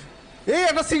নাচে। এই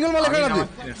একটা সিঙ্গেল মাল এখানে নামছে,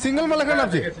 সিঙ্গেল মাল এখানে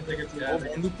নামছে। ও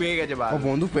বন্দুক পেয়ে গেছে, ও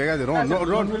বন্ধু পেয়ে গেছে।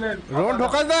 রোন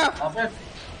ঢোকাই দা।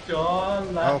 চল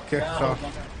ওকে চল।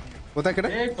 কোথায় কেটে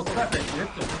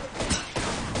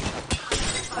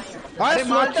আরে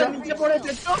মালটা নিচে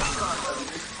পড়েছে তো।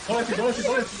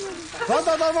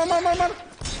 মার।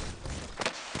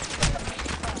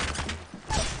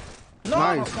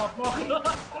 নাইস,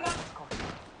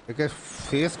 একে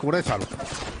শেষ করে ছাড়ো।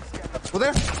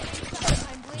 কোথায়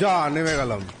যা, নেমে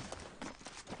গেলাম।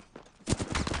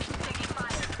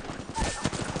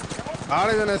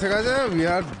 আরেকজন এসে গেছে। We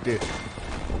are dead.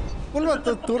 বলবো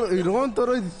তোর রোহন,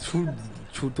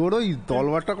 তোর ওই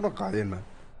তলবারটা কোনো কাজে না।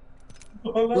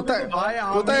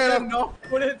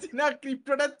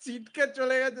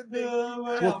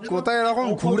 কোথায় এরকম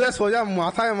ঘুরে সোজা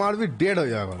মাথায় মারবি, ডেড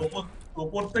হয়ে যাবে।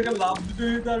 উপর থেকে লাফ দিতে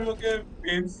দিতে আমি ওকে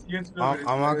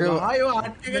আমাকে ভাই ও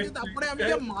আটকে গেছে, তারপরে আমি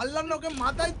যে মারলাম না ওকে,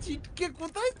 মাথায় ছিটকে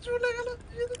কোথায় চলে গেল।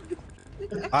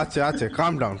 আচ্ছা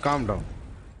কাম ডাউন।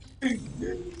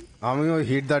 আমি ওই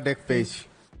হিট দ্য ডেক পেয়েছি,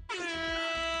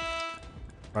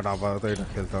 বাট আপাতত এটা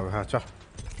খেলতে হবে। হ্যাঁ চল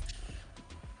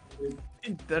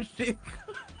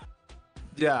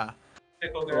যা।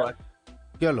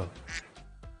 কি হলো?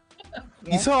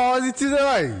 কিসব আওয়াজ দিচ্ছিস রে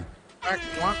ভাই?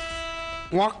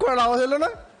 ওয়াক করে আওয়াজ হলো না?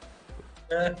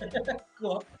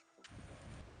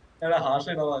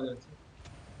 হাসের আওয়াজ আছে।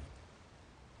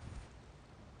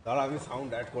 দাঁড়া আমি সাউন্ড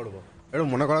অ্যাড করবো, একটু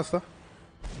মনে করাস তো।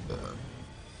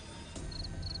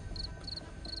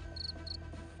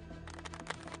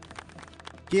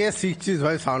 কে শিখছিস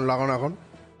ভাই সাউন্ড লাগানো এখন?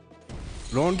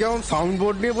 রোহন কেমন সাউন্ড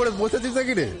বোর্ড নিয়ে পড়ে বসেছিস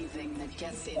নাকি রে?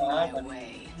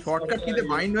 শর্টকাট কিতে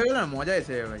মাইন্ড হয়ে গেল না, মজা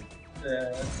এসে যাবে ভাই।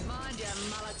 Mind your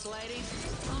mullets, ladies.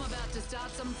 I'm about to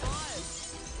start some fires.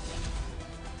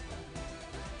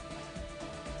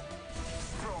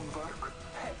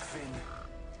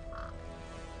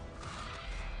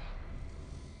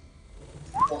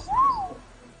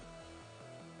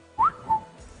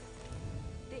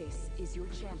 This is your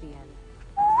champion.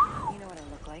 You know what I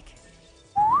look like.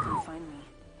 Come find me.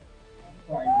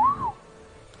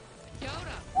 Kia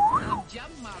ora. I'm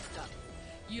Jump Master.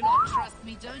 You lot trust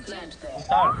me, don't you? Land there.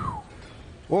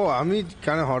 ও আমি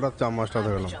কেন হঠাৎ চামচটা I'm the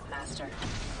ধরলাম? jump master.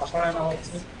 আশায় না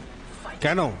হচ্ছে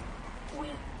কেন?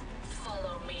 Win.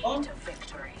 Follow me Oh. to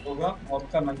victory. ওগা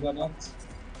Mecca Nagra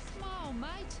Smile,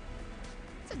 mate.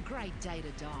 It's a great day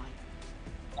to die.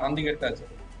 আন্দিকেটটা আছে।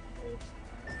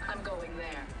 I'm going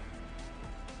there.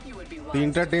 You would be wise.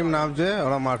 তিনটা to টিম follow. নামছে,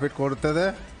 ওরা মারপিট করতে দে।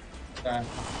 হ্যাঁ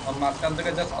আর মাঝখান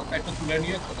থেকে জাস্ট হালকা একটু তুলে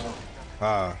নিয়ে চলে যাবে।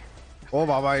 হ্যাঁ ও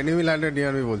বাবা, এনিমি ল্যান্ডে নিয়ে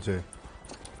আমি বলছে।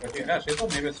 হ্যাঁ সে তো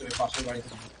নেমেছে ওই পাশের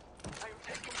বাড়িতে।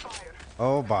 ও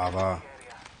বাবা,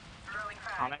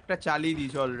 আমি একটা চালিয়ে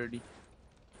দিয়েছি অলরেডি।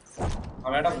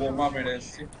 আমি একটা বোমা মেরে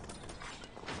এসেছি,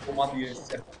 বোমা দিয়ে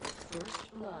এসেছি একটা। First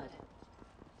blood.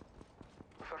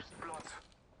 First blood.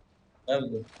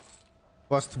 বুঝলে?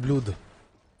 First ব্লুড।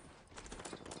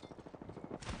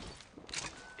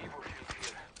 Evo shield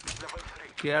here. Level 3.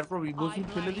 Care পর বিভূষণ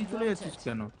ফেলে দিয়ে চলে যাচ্ছিস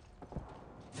কেন?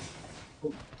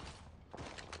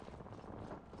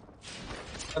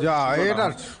 যা, এটা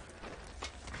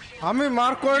আমি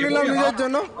মার্ক করে নিলাম নিজের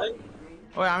জন্য। ভাই,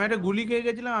 ওই আমি একটা গুলি খেয়ে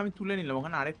গেছিলাম, আমি তুলে নিলাম,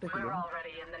 ওখানে আরেকটা ছিল We're না?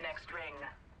 already in the next ring.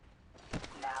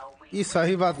 Now we ये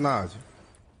सही बात ना आज,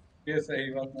 ये सही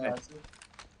बात ना আছে।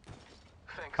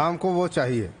 हमको वो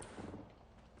चाहिए।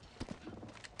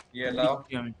 ये লাও।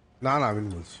 দিচ্ছি আমি। না না, আমি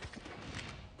বলছি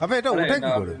আবে এটা আরে ওঠে কি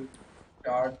না, করে?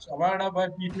 চার্জ আমার একটা ভাই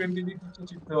P20 দিয়ে কিছু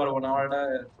চিনতে পারবো না, আমার একটা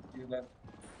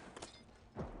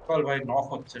চল ভাই নক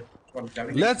হচ্ছে, চল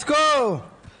যাবি? Let's go.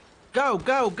 গাও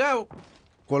গাও গাও।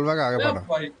 কোলবাকে আগে পাঠা।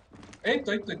 ভাই এই তো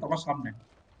আমার সামনে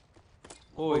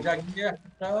ওই ওইটা গিয়ে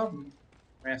একটা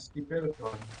ম্যাস্টিপের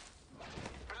ঘর।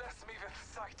 Bless me with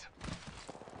sight.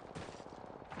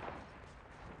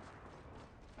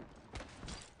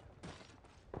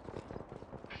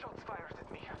 Shots fired at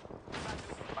me.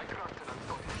 I cracked an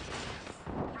unconscious.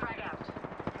 frag out.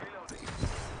 Reloading.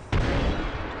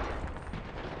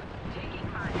 Taking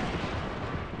fire.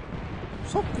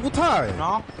 সব কোথায়?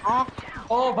 Knock knock.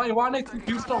 ও ভাই 1x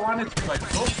ফিউজটা 1x ভাই,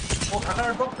 তো ও খাটার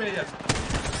ডক পেয়ে যাচ্ছে।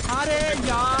 আরে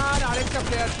यार আরেকটা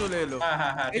প্লেয়ার চলে এলো।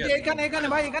 হ্যাঁ এই যে এখানে এখানে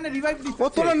ভাই, এখানে রিভাইভ দিচ্ছে। ও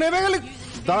তোরা নেমে গেলি?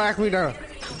 দাঁড়া এক মিনিট, দাঁড়া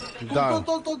দাঁড়া। তোল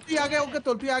তোল তোল, তুই আগে ওকে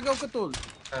তোল, তুই আগে ওকে তোল।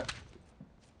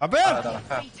 আবে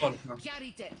হ্যাঁ চল।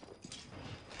 Carried it.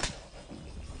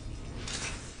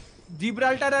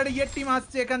 জিব্রাল্টার আর ইয়ের টিম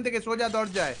আসছে এখান থেকে সোজা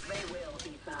দরজায়। They will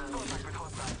be found.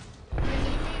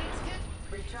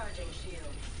 Recharging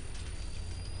shield.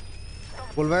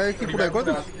 কোলবাকে কি পুরো করে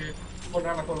দিস?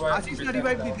 কোনটা না করব আসিস না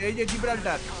রিভাইভ দিতে, এই যে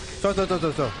জিব্রাল্টার চল চল চল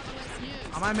চল চল।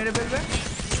 আমায় মেরে ফেলবে।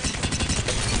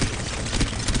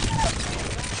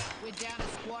 We're down a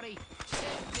squatty.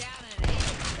 Down an egg.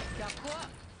 Kaput.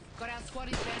 Got our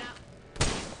squatties banner.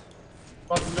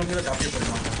 কত দুজন মিলে ঝাঁপিয়ে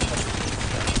পড়লাম।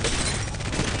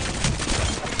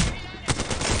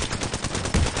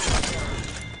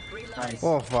 নাইস,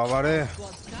 ও বাবা রে,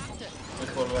 Squad stuffed it. ওই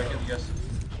করবাকে দিয়ে আসি।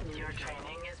 Your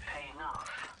training is paying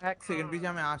off. এক সেকেন্ড পিছে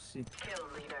আমি আসছি। Kill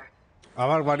leader.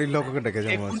 আমার বাড়ির লোককে ডেকে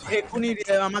যাবো। এক্ষুনি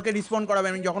আমাকে রিসপন্ড করাবে,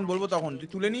 আমি যখন বলবো তখন। তুই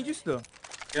তুলে নিয়েছিস তো?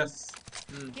 Yes,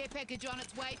 Care package on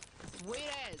its way. Sweet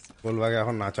as. কোলবাকে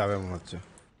এখন নাচাবে মনে হচ্ছে।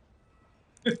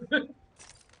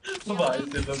 ভাই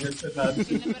দিলো গেছে না। In a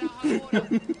bit of hot water.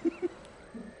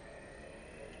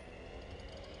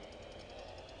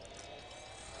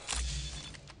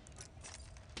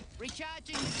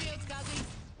 Recharging the shields, Guzzy.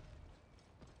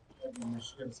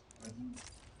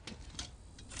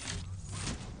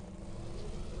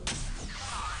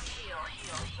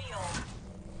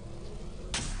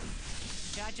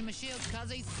 Charging my shields,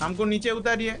 Guzzies. हमको नीचे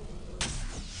उतारिए।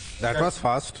 That was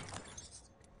fast.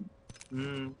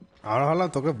 আমরা ভাবলাম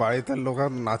তোকে বাড়িতে লোক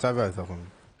আর নাচাবে তখন।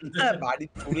 বাড়ি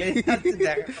তুলে যাচ্ছে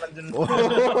দেখা করার জন্য। ও,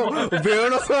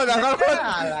 বেরোনোর সময় দেখা কর-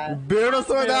 বেরোনোর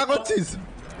সময় দেখা করছিস?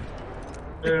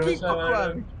 কি করবো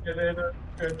আমি?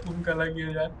 ঠুমকা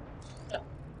লাগিয়ে যায়।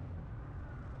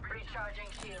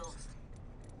 Recharging shield.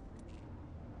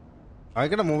 আমি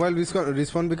কি একটা মোবাইল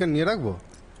রিসপন্ড বিকেন নিয়ে রাখবো?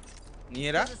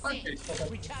 নিয়ে রাখ।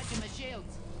 Recharging my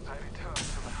shields. I return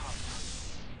to the hut.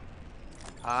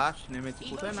 আস নেমেছি,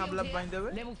 কোথায় নামলাম বাই দেবে?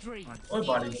 Level 3. ওই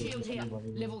বাড়ি Shield here.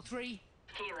 Level 3.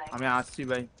 Healing. আমি আসছি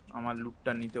ভাই আমার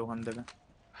লুটটা নিতে ওখান থেকে।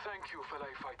 Thank you,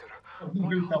 fellow fighter.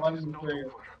 মুভিল My সামান hunt is লুট হয়ে not গেছে।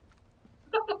 over.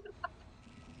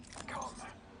 Come.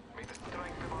 May the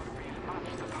strength of our will match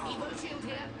the Evo power. shield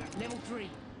here. Level 3.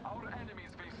 Our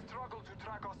enemies will struggle to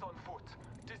track us on foot.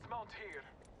 Dismount here.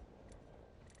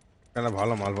 একটা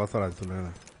ভালো মাল পাথর আছে তুলে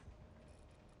না।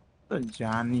 তো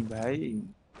জানি ভাই।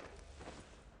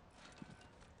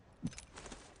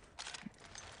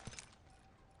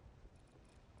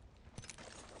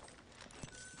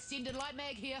 Extended light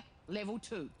mag here. Level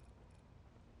 2.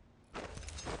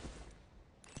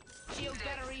 Shield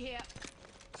battery here.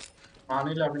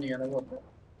 আনিলে আমি নিয়ে নেবো,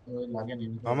 ওই লাগে নিয়ে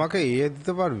নিতে হবে। আমাকে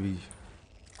দিতে পারবি?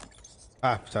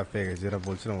 হ্যাঁ চাপ পেয়ে গেছি, যেটা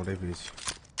বলছিলাম ওটাই পেয়েছি।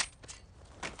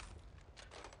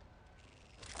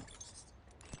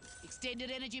 Extended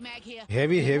energy mag here.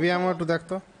 Heavy আমার একটু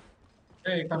দেখতো।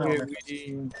 এই এখানে অনেক আছে।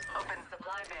 Open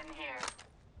supply bin here.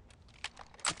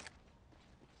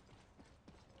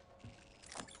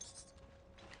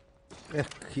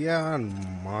 কি আর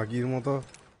মাগির মতো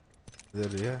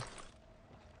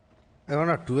এখন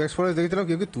না 2x ফরেস্ট দেখেছিলাম,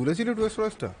 কেউ কি তুলেছিল 2x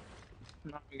ফরেস্টটা?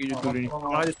 না, আমি কিছু তুলিনি,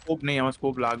 আমার কাছে স্কোপ নেই, আমার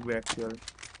স্কোপ লাগবে actually.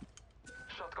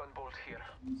 Shotgun bolt here.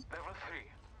 Level 3.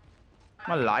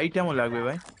 আমার লাইট এমন লাগবে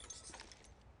ভাই।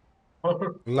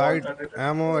 লাইট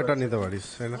অ্যামো এটা নিতে পারিস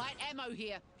তাই না? Light ammo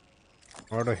here.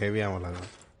 আমার ওটা হেভি অ্যামো লাগবে।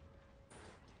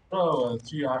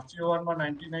 R31 বা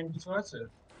 99 কিছু আছে?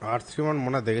 R31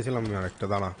 মনে হয় দেখেছিলাম আমি আরেকটা,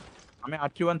 দাঁড়া। আমি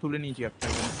R31 তুলে নিয়েছি একটা,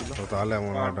 এখানে ছিল। তো তাহলে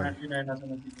মনে হয় এটা R99 আছে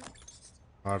নাকি?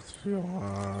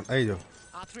 R31 এই যে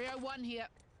R301 here.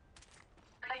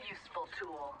 A useful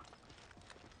tool.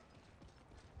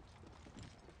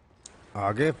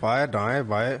 आगे पाए दाएं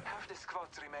बाएं, Half the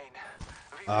squads remain.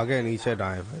 आगे नीचे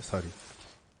दाएं बाएं, sorry.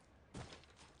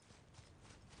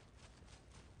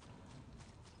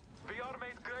 We are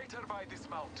made greater by this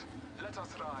mount. Let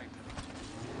us ride.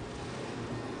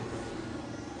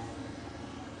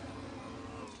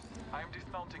 I am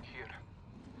dismounting here.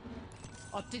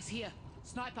 Optics here.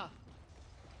 Sniper.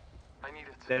 I need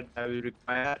it. That I will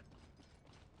require.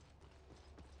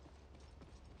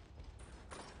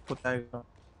 কোথায় গেল?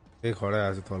 এই ঘরে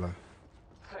আছে তোলা।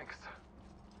 Thanks.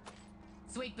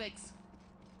 Sweet pics.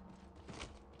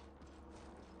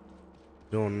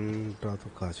 জোনটা তো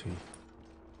কাছেই।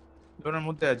 জোনের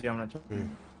মধ্যে আছি আমরা।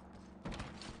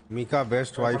 মিকা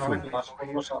বেস্ট ওয়াইফু। অনেক লাশ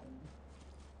পড়লো সামনে।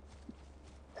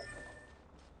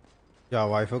 যা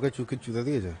ওয়াইফুকে চুদে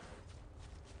দিয়েছে।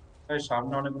 এই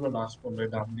সামনে অনেকগুলো লাশ পড়লো এই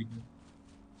ডান দিকে।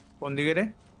 কোন দিকে রে?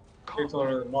 এই তোর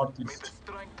north May east. the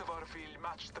strength of our field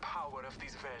match the power of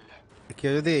this well.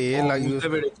 কেউ যদি এ লাগিয়ে বুঝতে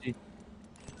পেরেছি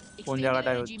কোন Extended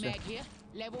জায়গাটায় energy হচ্ছে। mag here.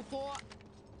 Level 4.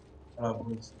 খারাপ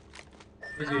হয়েছে।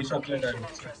 এই যে এইসব জায়গায়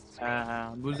হচ্ছে। হ্যাঁ হ্যাঁ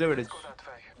বুঝতে পেরেছি। Go that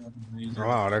way. এই যে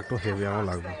আমার আর একটু হেভি আমার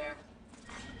লাগবে।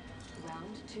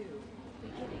 Round 2.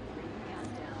 Beginning ring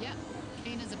countdown. Yep.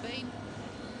 Keen as a bean.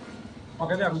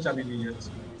 ওকে দে, আমি চালিয়ে নিয়ে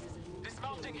যাচ্ছি।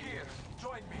 Dismounting here.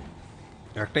 Join me.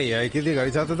 একটা এআই কে দিয়ে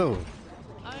গাড়ি চালাতে দেবো?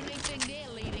 Only thing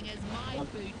they're leading is my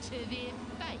boot to their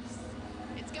face.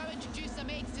 It's going to do some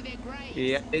eggs to their graves.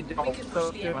 এই যে অবস্থা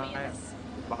হচ্ছে মানে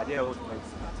বাজে অবস্থা।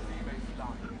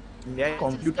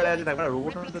 কম্পিউটারে আছে তারপরে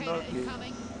রোবট হতে তো Replicator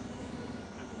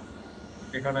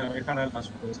incoming. এখানে লাশ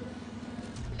পড়েছে।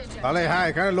 তাহলে হ্যাঁ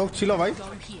এখানে লোক ছিল ভাই। Go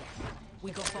here. We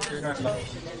got fire. এখানে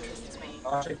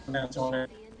লাশ এখানে আছে অনেক।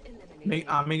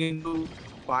 আমি কিন্তু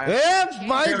এ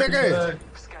ভাই দেখে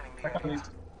Scanning the একটা area. লিস্ট।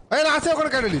 এই না আছে ওখানে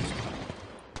catalyst.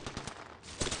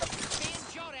 Being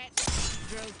shot at.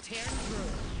 Drills tearing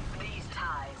through. These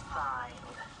ties bind.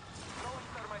 Throwing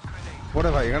thermite grenade. ওরে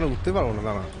ভাই এখানে উঠতে পারবো না,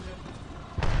 দাঁড়া।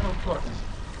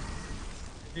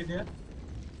 এই দিয়ে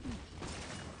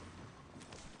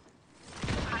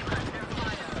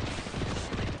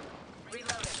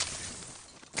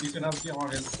নিচে নামছি, আমার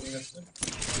হেল্প করে যাচ্ছে।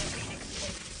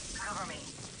 Cover me.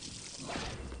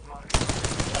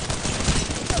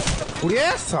 ওরে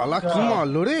শালা কি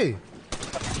মারলো রে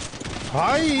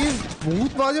ভাই,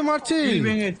 বহুত বাজে মারছে। কিল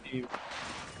ভেঙেছি।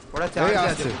 ওরা এই চার্জে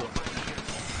আসছে। আছে পুরো।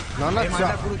 না না এই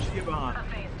মাথা পুরো ছিঁড়ে ভাঙা। A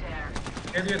phase tear.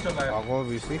 এ দিয়ে চলে আয়। আগো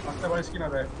বেশি আসতে পারিস কিনা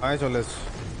দেখ। আয় চলে এসছি।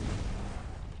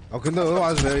 ও কিন্তু ও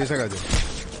আসবে, এসে গেছে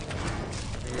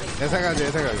এসে গেছে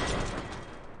এসে গেছে।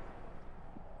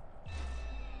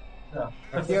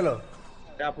 কি হলো,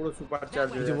 এটা পুরো সুপার চার্জ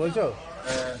হয়ে কিছু গেছে। বলছো?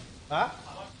 হ্যাঁ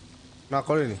না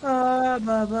করিনি।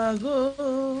 বাবা গো।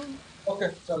 ওকে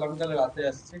চল, আমি তাহলে রাতে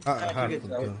আসছি। হ্যাঁ হ্যাঁ ঠিক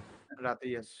আছে,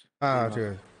 রাতেই আসছে। হ্যাঁ ঠিক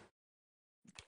আছে।